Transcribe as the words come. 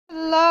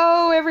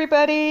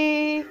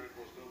everybody,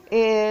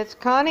 it's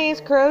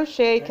Connie's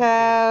Crochet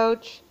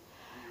Couch,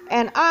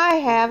 and I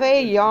have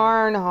a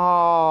yarn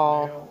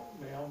haul.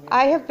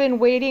 I have been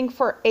waiting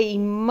for a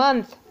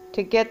month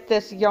to get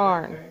this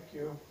yarn.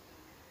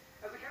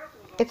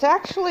 It's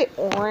actually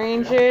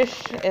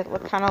orangish. It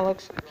kind of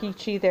looks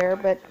peachy there,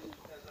 but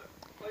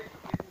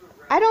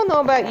I don't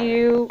know about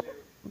you,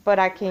 but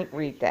I can't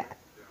read that.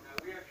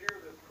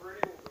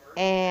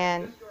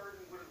 And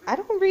I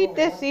don't read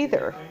this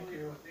either.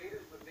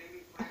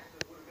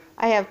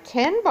 I have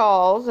 10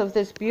 balls of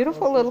this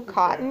beautiful little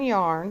cotton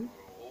yarn.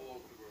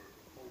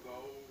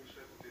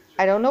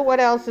 I don't know what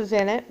else is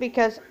in it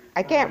because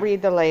I can't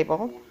read the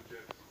label.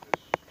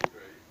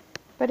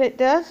 But it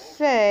does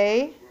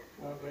say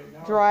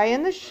dry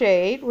in the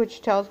shade,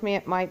 which tells me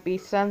it might be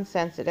sun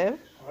sensitive.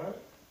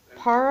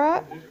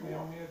 Para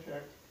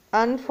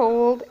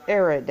unfold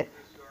arid.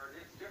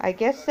 I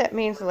guess that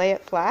means lay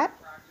it flat.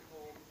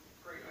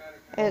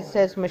 It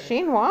says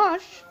machine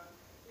wash.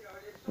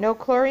 No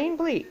chlorine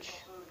bleach.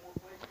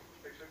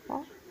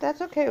 Well,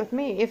 that's okay with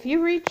me. If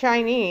you read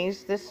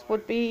Chinese, this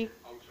would be,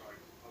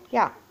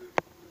 yeah.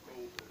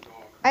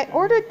 I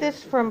ordered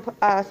this from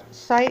a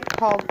site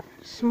called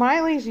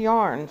Smiley's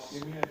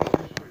Yarns.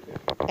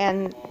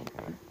 And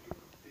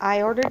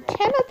I ordered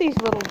 10 of these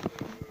little,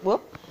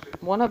 whoop,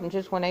 one of them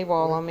just went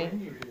AWOL on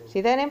me. See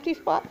that empty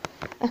spot?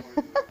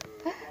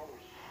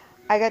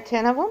 I got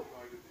 10 of them.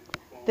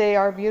 They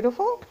are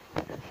beautiful.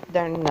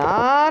 They're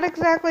not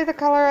exactly the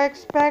color I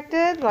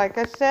expected. Like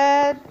I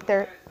said,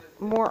 they're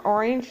more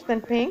orange than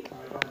pink.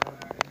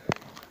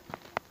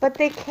 But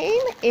they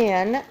came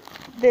in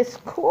this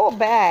cool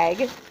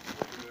bag.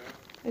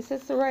 Is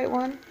this the right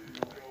one?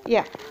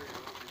 Yeah.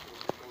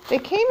 They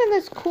came in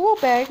this cool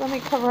bag. Let me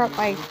cover up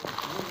my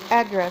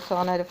address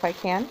on it if I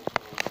can.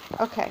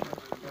 Okay.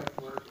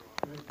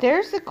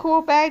 There's the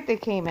cool bag they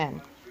came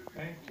in.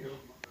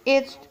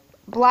 It's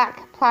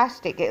black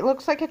plastic. It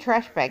looks like a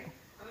trash bag.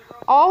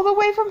 All the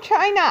way from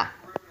China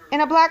in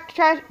a black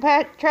trash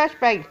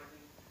bag.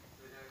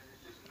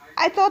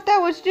 I thought that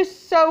was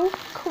just so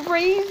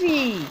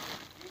crazy.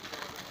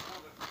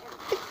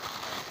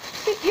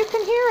 You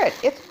can hear it.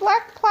 It's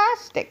black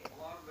plastic.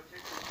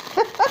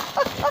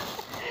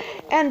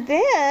 And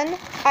then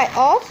I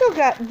also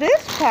got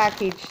this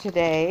package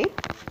today,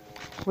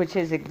 which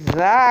is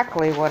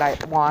exactly what I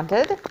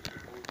wanted.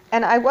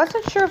 And I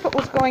wasn't sure if it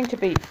was going to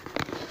be.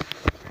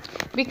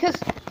 Because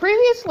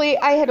previously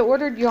I had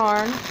ordered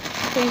yarn,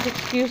 please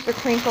excuse the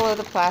crinkle of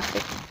the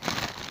plastic,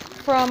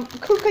 from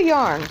Kuka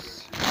Yarns.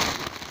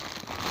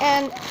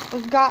 And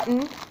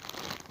gotten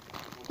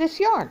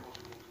this yarn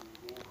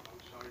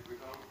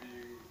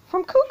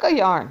from Kuka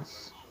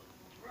Yarns.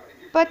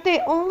 But they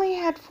only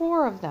had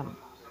 4 of them.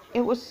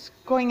 It was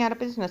going out of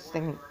business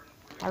thing,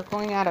 or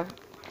going out of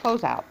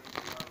closeout.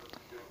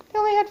 They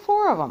only had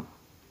 4 of them.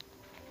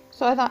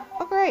 So I thought,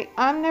 oh great,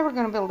 I'm never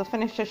going to be able to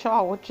finish a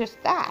shawl with just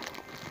that.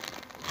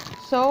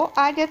 So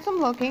I did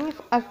some looking.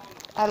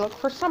 I looked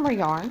for summer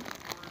yarn,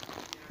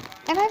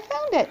 and I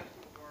found it.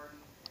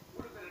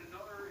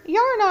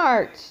 Yarn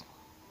Art!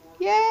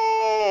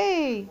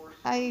 Yay!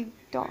 I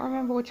don't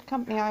remember which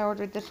company I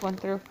ordered this one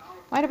through.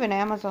 Might have been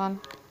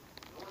Amazon.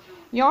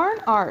 Yarn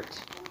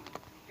Art.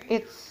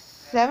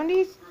 It's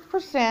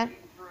 70%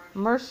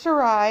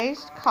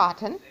 mercerized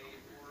cotton,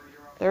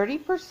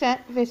 30%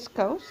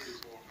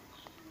 viscose,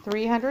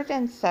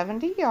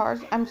 370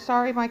 yards. I'm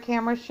sorry my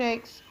camera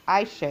shakes.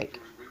 I shake.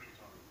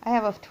 I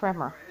have a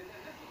tremor.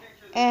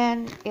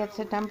 And it's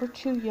a number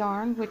 2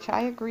 yarn, which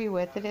I agree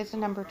with. It is a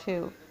number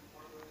 2.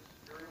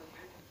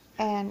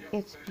 And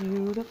it's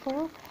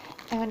beautiful.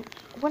 And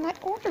when I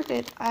ordered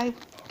it, I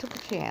took a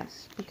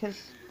chance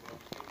because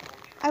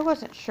I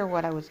wasn't sure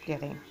what I was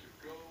getting.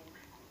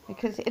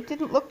 Because it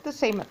didn't look the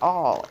same at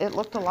all. It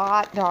looked a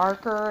lot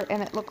darker,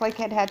 and it looked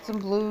like it had some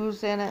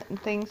blues in it and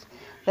things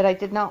that I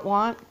did not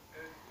want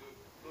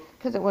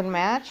because it wouldn't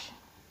match.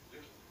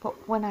 But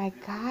when I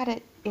got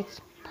it,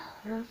 it's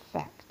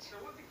perfect.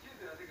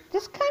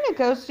 This kind of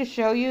goes to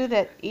show you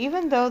that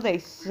even though they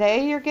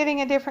say you're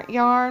getting a different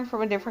yarn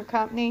from a different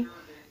company,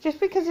 just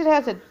because it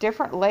has a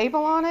different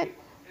label on it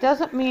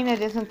doesn't mean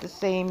it isn't the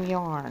same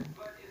yarn.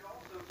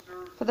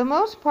 For the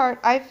most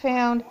part, I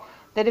found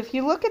that if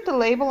you look at the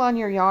label on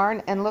your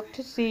yarn and look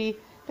to see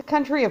the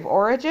country of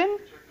origin,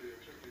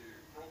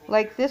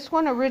 like this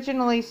one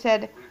originally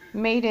said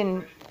made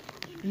in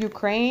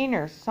Ukraine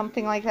or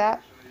something like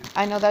that,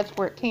 I know that's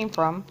where it came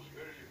from,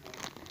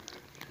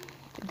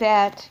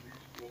 that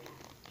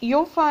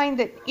you'll find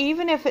that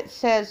even if it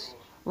says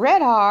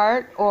Red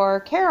Heart or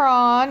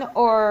Caron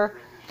or,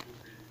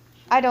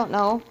 I don't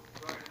know,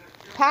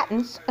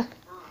 Patents,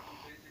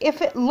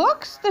 if it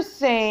looks the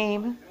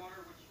same,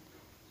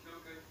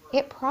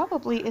 it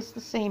probably is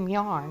the same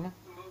yarn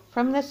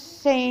from the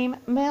same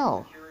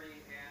mill.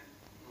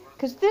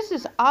 Because this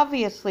is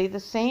obviously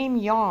the same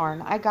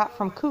yarn I got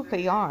from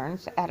Kuka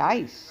Yarns at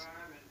ICE.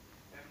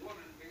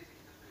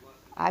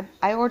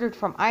 I ordered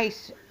from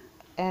ICE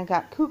and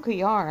got Kuka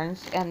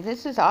Yarns, and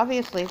this is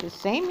obviously the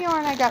same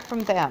yarn I got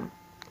from them.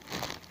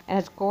 And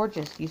it's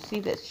gorgeous. You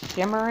see this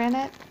shimmer in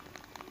it?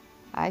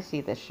 I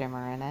see the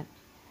shimmer in it.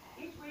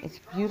 It's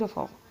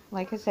beautiful.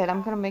 Like I said,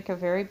 I'm going to make a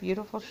very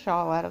beautiful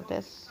shawl out of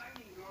this.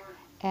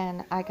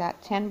 And I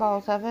got 10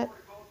 balls of it.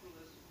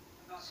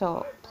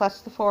 So,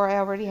 plus the 4 I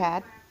already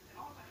had.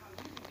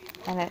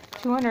 And at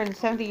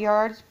 270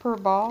 yards per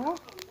ball,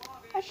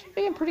 I should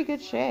be in pretty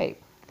good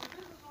shape.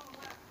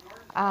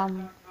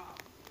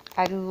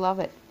 I love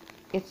it.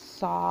 It's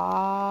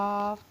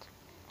soft.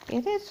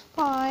 It is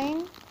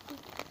fine.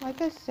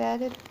 Like I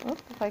said,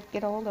 if I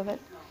get a hold of it,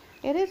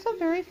 it is a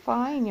very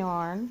fine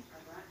yarn.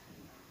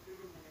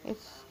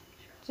 It's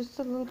just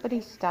a little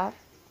bitty stuff,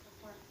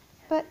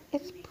 but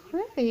it's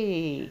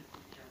pretty.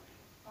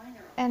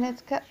 And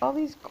it's got all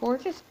these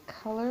gorgeous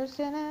colors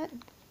in it,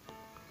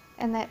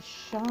 and that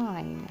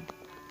shine,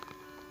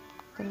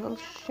 the little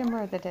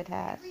shimmer that it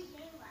has,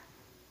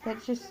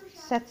 that just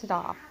sets it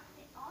off.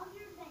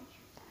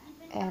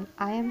 And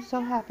I am so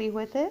happy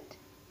with it,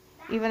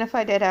 even if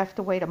I did have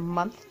to wait a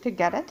month to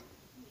get it.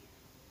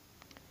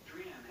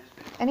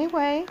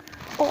 Anyway,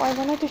 oh, I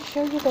wanted to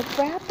show you the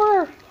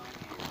wrapper.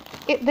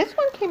 This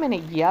one came in a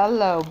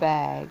yellow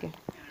bag.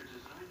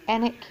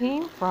 And it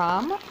came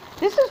from,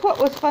 this is what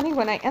was funny,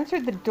 when I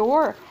answered the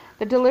door,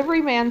 the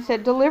delivery man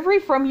said, "Delivery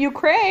from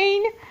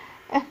Ukraine."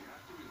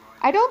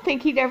 I don't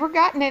think he'd ever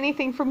gotten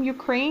anything from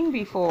Ukraine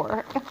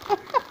before.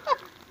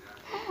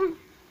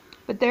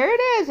 But there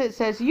it is. It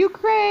says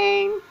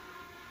Ukraine.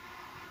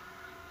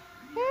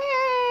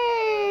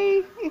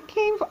 Hey! It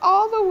came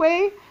all the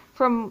way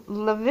from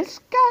Lviv,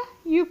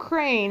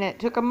 Ukraine. It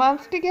took a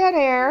month to get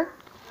here.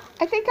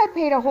 I think I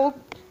paid a whole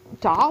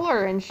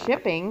 $1 in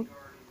shipping.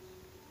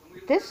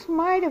 This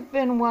might have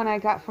been one I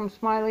got from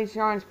Smiley's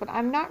Yarns, but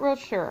I'm not real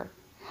sure.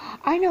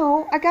 I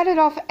know, I got it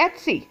off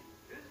Etsy.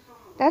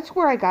 That's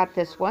where I got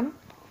this one.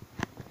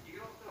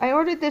 I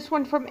ordered this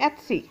one from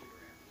Etsy.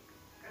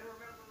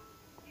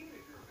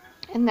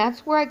 And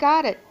that's where I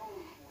got it.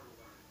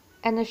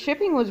 And the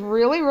shipping was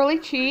really, really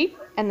cheap.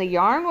 And the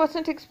yarn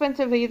wasn't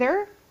expensive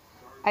either.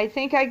 I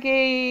think I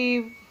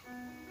gave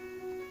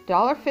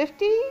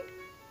 $1.50,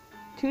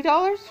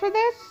 $2 for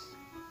this,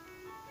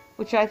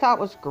 which I thought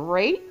was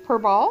great per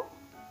ball.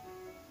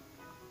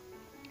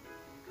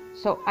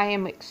 So I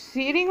am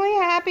exceedingly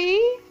happy.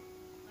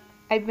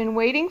 I've been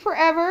waiting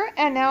forever,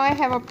 and now I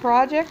have a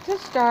project to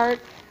start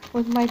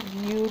with my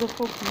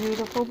beautiful,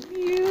 beautiful,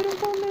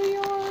 beautiful new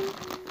yarn.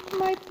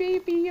 My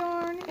baby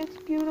yarn. It's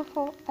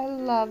beautiful. I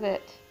love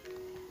it.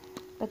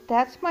 But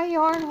that's my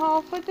yarn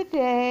haul for the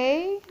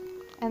day.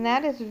 And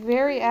that is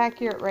very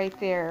accurate right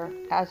there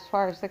as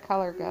far as the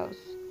color goes.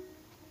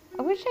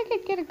 I wish I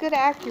could get a good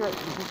accurate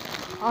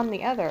on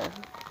the other,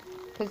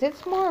 because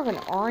it's more of an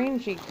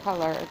orangey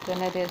color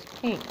than it is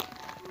pink.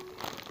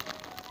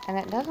 And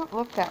it doesn't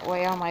look that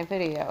way on my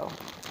video.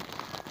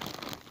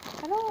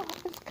 I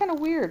don't, it's kind of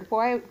weird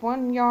why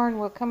one yarn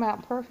will come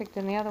out perfect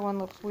and the other one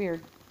looks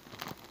weird.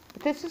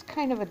 But this is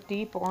kind of a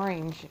deep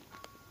orange,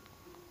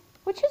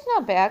 which is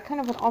not bad,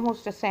 kind of an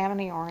almost a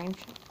salmony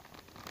orange.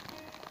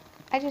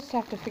 I just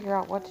have to figure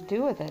out what to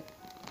do with it.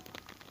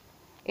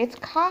 It's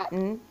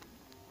cotton.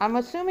 I'm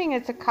assuming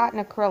it's a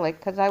cotton acrylic,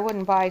 because I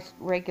wouldn't buy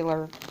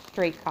regular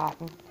straight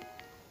cotton,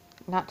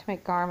 not to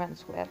make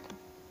garments with.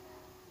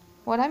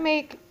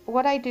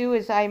 What I do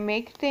is I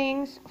make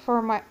things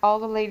for all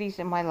the ladies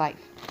in my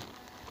life.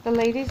 The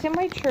ladies in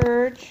my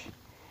church,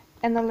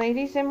 and the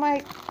ladies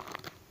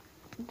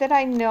that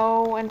I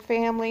know, and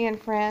family and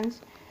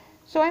friends.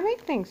 So I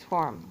make things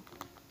for them.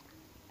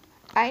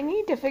 I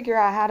need to figure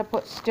out how to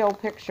put still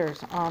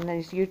pictures on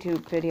these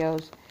YouTube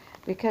videos,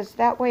 because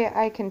that way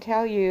I can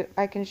show you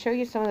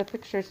some of the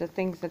pictures of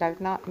things that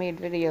I've not made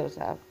videos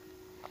of.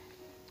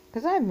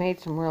 Because I've made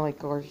some really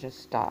gorgeous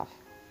stuff.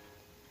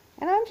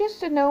 And I'm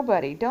just a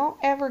nobody. Don't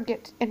ever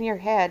get in your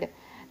head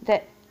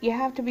that you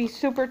have to be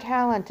super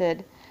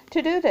talented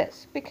to do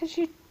this, because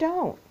you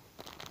don't.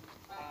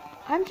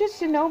 I'm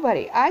just a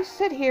nobody. I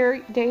sit here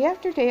day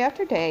after day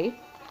after day,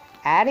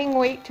 adding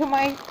weight to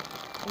my,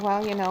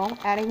 well, you know,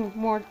 adding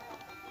more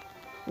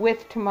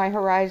width to my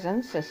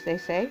horizons, as they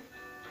say.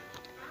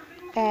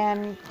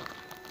 And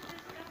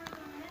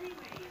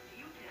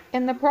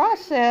in the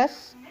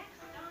process,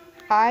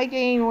 I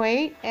gain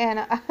weight,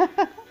 and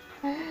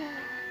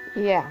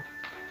yeah.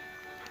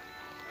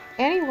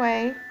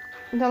 Anyway,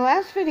 the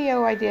last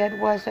video I did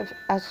was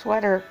a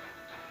sweater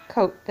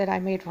coat that I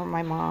made for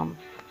my mom.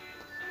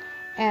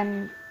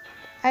 And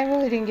I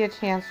really didn't get a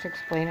chance to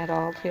explain it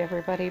all to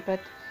everybody, but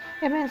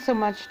it meant so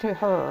much to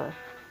her,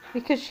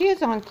 because she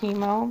is on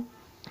chemo,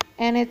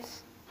 and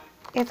it's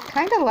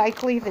kind of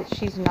likely that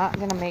she's not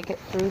going to make it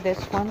through this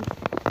one.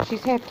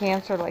 She's had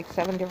cancer like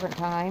 7 different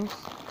times.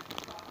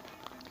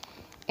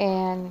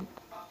 And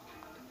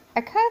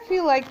I kind of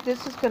feel like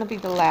this is going to be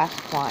the last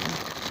one.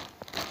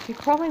 She's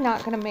probably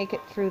not going to make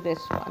it through this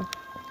one.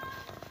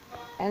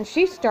 And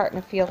she's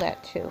starting to feel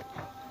that too.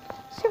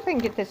 See if I can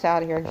get this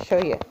out of here and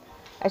show you.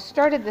 I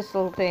started this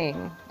little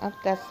thing. Oh,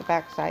 that's the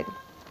back side.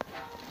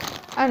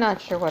 I'm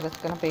not sure what it's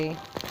going to be.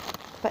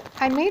 But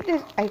I made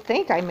this, I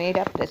think I made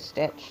up this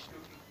stitch.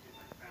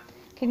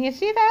 Can you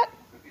see that?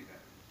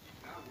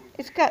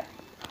 It's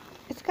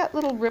got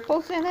little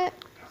ripples in it.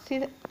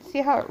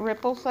 See how it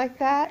ripples like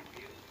that?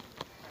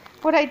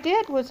 What I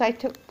did was I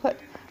put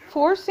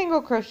 4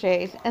 single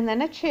crochets and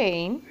then a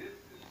chain,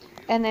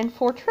 and then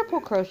 4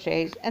 triple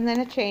crochets and then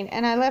a chain,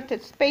 and I left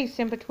it space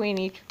in between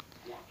each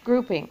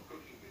grouping.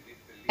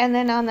 And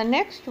then on the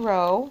next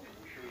row,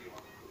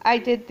 I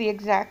did the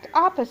exact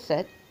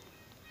opposite.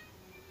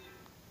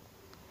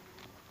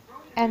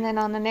 And then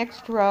on the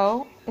next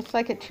row, it's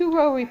like a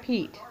 2-row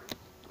repeat.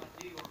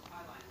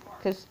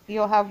 Because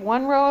you'll have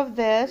 1 row of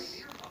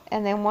this,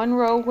 and then 1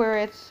 row where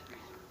it's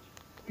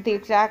the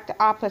exact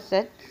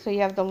opposite. So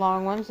you have the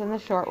long ones and the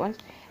short ones.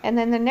 And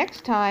then the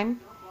next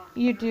time,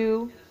 you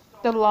do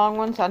the long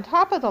ones on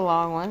top of the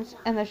long ones,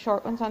 and the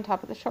short ones on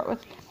top of the short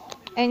ones.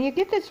 And you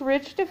get this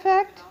ridged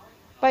effect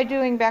by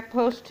doing back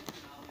post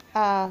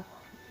double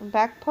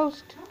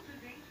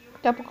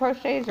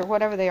crochets, or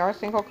whatever they are,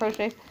 single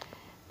crochets.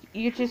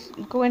 You just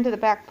go into the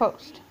back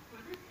post,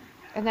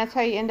 and that's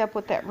how you end up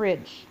with that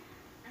ridge.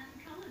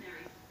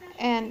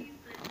 And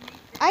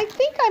I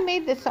think I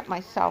made this up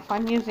myself.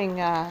 I'm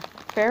using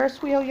Ferris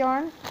wheel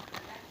yarn,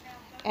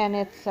 and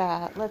it's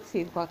let's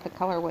see what the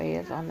colorway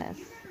is on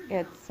this.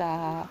 It's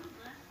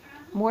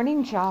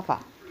Morning Java.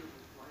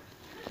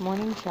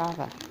 Morning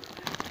Java.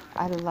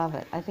 I love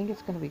it. I think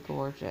it's going to be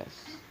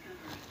gorgeous.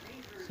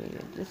 See,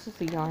 this is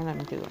the yarn I'm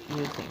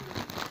using.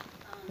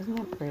 Isn't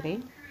that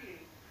pretty?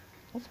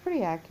 It's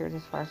pretty accurate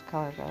as far as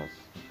color goes.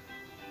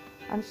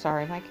 I'm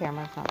sorry, my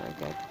camera's not very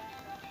good.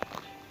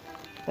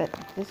 But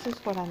this is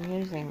what I'm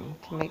using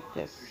to make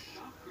this.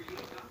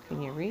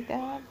 Can you read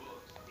that?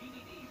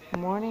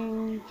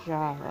 Morning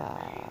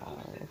Java.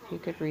 If you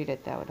could read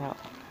it, that would help.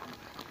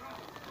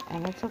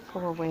 And it's a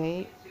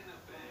 4-way.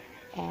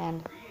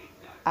 And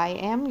I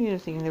am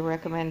using the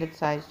recommended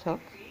sized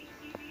hook.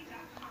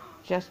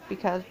 Just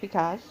because.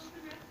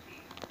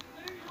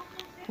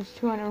 There's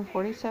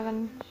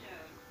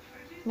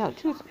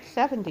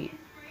 270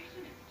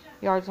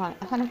 yards on it,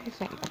 100%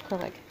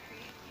 acrylic.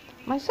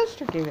 My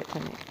sister gave it to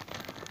me.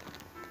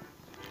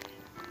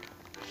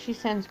 She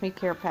sends me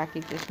care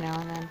packages now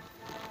and then.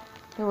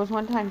 There was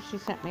one time she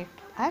sent me,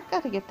 I've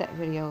got to get that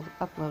video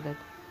uploaded,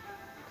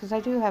 because I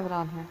do have it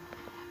on here,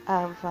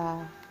 of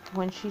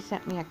when she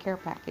sent me a care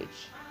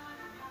package.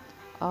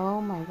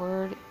 Oh my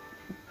word,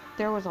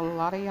 there was a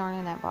lot of yarn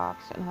in that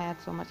box, and I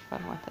had so much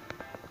fun with it.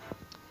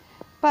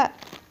 But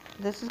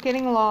this is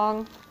getting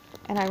long,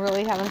 and I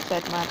really haven't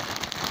said much.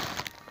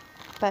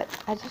 But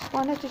I just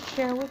wanted to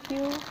share with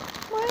you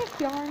my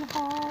yarn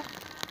haul.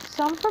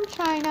 Some from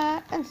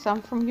China and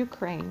some from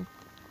Ukraine.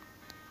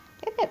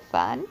 Isn't it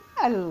fun?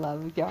 I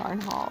love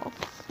yarn hauls.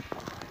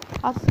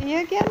 I'll see you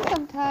again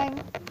sometime.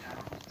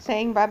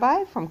 Saying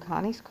bye-bye from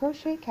Connie's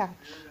Crochet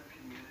Couch.